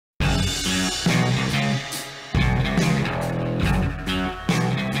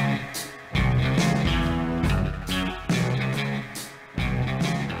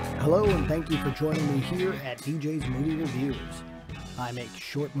thank you for joining me here at DJ's Movie Reviews. I make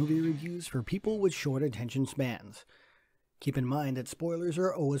short movie reviews for people with short attention spans. Keep in mind that spoilers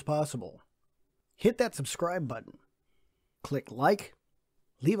are always possible. Hit that subscribe button. Click like,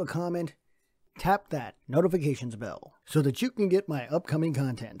 leave a comment, tap that notifications bell so that you can get my upcoming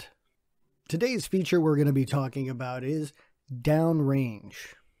content. Today's feature we're going to be talking about is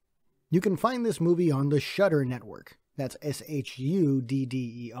Downrange. You can find this movie on the Shudder network. That's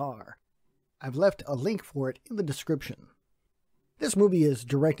Shudder. I've left a link for it in the description. This movie is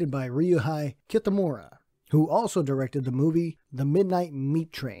directed by Ryuhei Kitamura, who also directed the movie The Midnight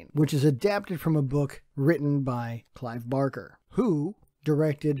Meat Train, which is adapted from a book written by Clive Barker, who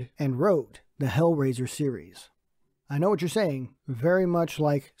directed and wrote the Hellraiser series. I know what you're saying, very much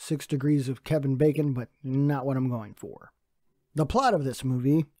like 6 Degrees of Kevin Bacon, but not what I'm going for. The plot of this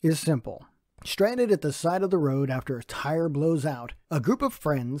movie is simple. Stranded at the side of the road after a tire blows out, a group of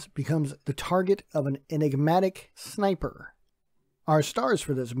friends becomes the target of an enigmatic sniper. Our stars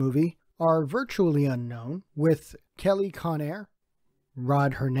for this movie are virtually unknown, with Kelly Conair,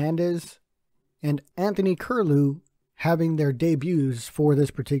 Rod Hernandez, and Anthony Curlew having their debuts for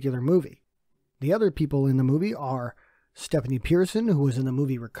this particular movie. The other people in the movie are Stephanie Pearson, who was in the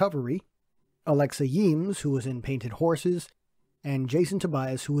movie Recovery, Alexa Yeames, who was in Painted Horses, and Jason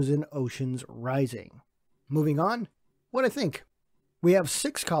Tobias, who was in Ocean's Rising. Moving on, what I think. We have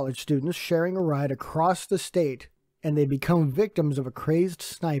 6 college students sharing a ride across the state, and they become victims of a crazed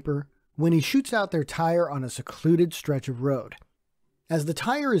sniper when he shoots out their tire on a secluded stretch of road. As the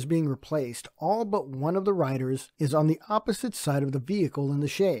tire is being replaced, all but one of the riders is on the opposite side of the vehicle in the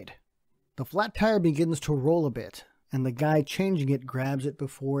shade. The flat tire begins to roll a bit, and the guy changing it grabs it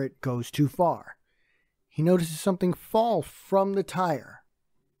before it goes too far. He notices something fall from the tire.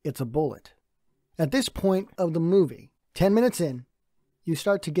 It's a bullet. At this point of the movie, 10 minutes in, you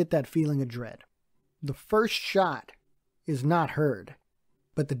start to get that feeling of dread. The first shot is not heard,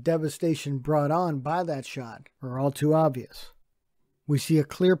 but the devastation brought on by that shot are all too obvious. We see a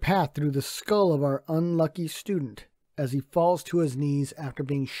clear path through the skull of our unlucky student as he falls to his knees after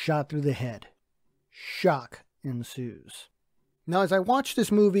being shot through the head. Shock ensues. Now, as I watch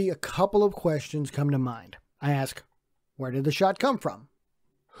this movie, a couple of questions come to mind. I ask, where did the shot come from?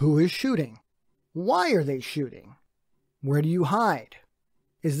 Who is shooting? Why are they shooting? Where do you hide?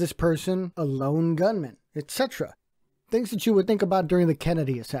 Is this person a lone gunman? Etc. Things that you would think about during the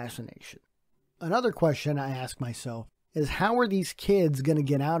Kennedy assassination. Another question I ask myself is, how are these kids going to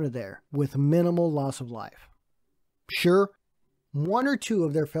get out of there with minimal loss of life? Sure, 1 or 2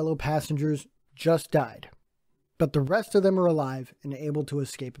 of their fellow passengers just died, but the rest of them are alive and able to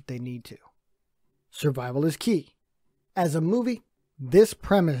escape if they need to. Survival is key. As a movie, this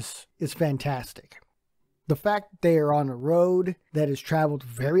premise is fantastic. The fact that they are on a road that is traveled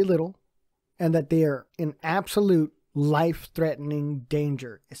very little and that they are in absolute life-threatening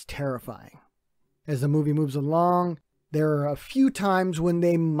danger is terrifying. As the movie moves along, there are a few times when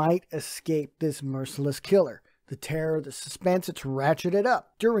they might escape this merciless killer. The terror, the suspense, it's ratcheted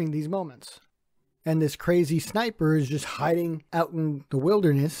up during these moments. And this crazy sniper is just hiding out in the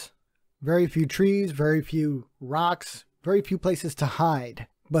wilderness. Very few trees, very few rocks, very few places to hide.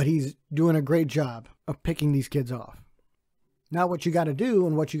 But he's doing a great job of picking these kids off. Now what you got to do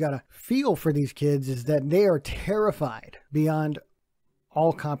and what you got to feel for these kids is that they are terrified beyond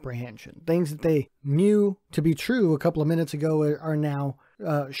all comprehension. Things that they knew to be true a couple of minutes ago are now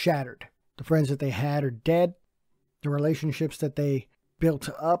shattered. The friends that they had are dead. The relationships that they built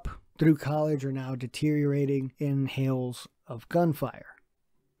up through college are now deteriorating in hails of gunfire.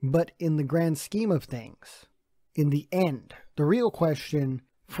 But in the grand scheme of things, in the end, the real question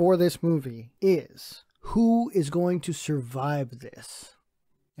for this movie is, who is going to survive this?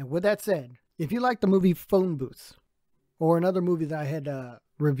 And with that said, if you like the movie Phone Booth, or another movie that I had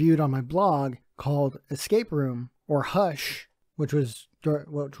reviewed on my blog called Escape Room, or Hush, which was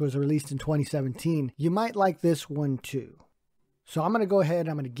released in 2017, you might like this one too. So I'm going to go ahead,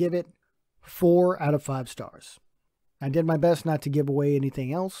 I'm going to give it 4 out of 5 stars. I did my best not to give away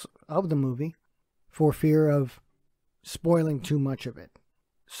anything else of the movie for fear of spoiling too much of it.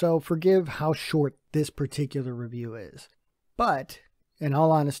 So forgive how short this particular review is. But, in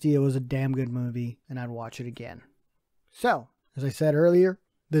all honesty, it was a damn good movie, and I'd watch it again. So, as I said earlier,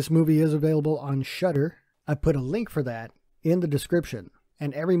 this movie is available on Shudder. I put a link for that in the description,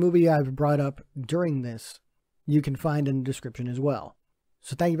 and every movie I've brought up during this, you can find in the description as well.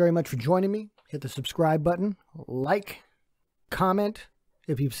 So thank you very much for joining me. Hit the subscribe button, like, comment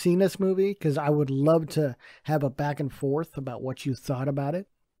if you've seen this movie, because I would love to have a back and forth about what you thought about it.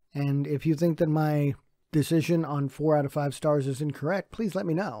 And if you think that my decision on 4 out of 5 stars is incorrect, please let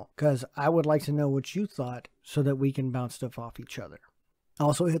me know, because I would like to know what you thought so that we can bounce stuff off each other.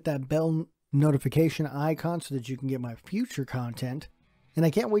 Also hit that bell notification icon so that you can get my future content, and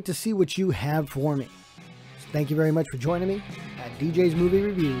I can't wait to see what you have for me. So thank you very much for joining me at DJ's Movie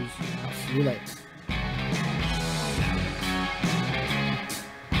Reviews. I'll see you later.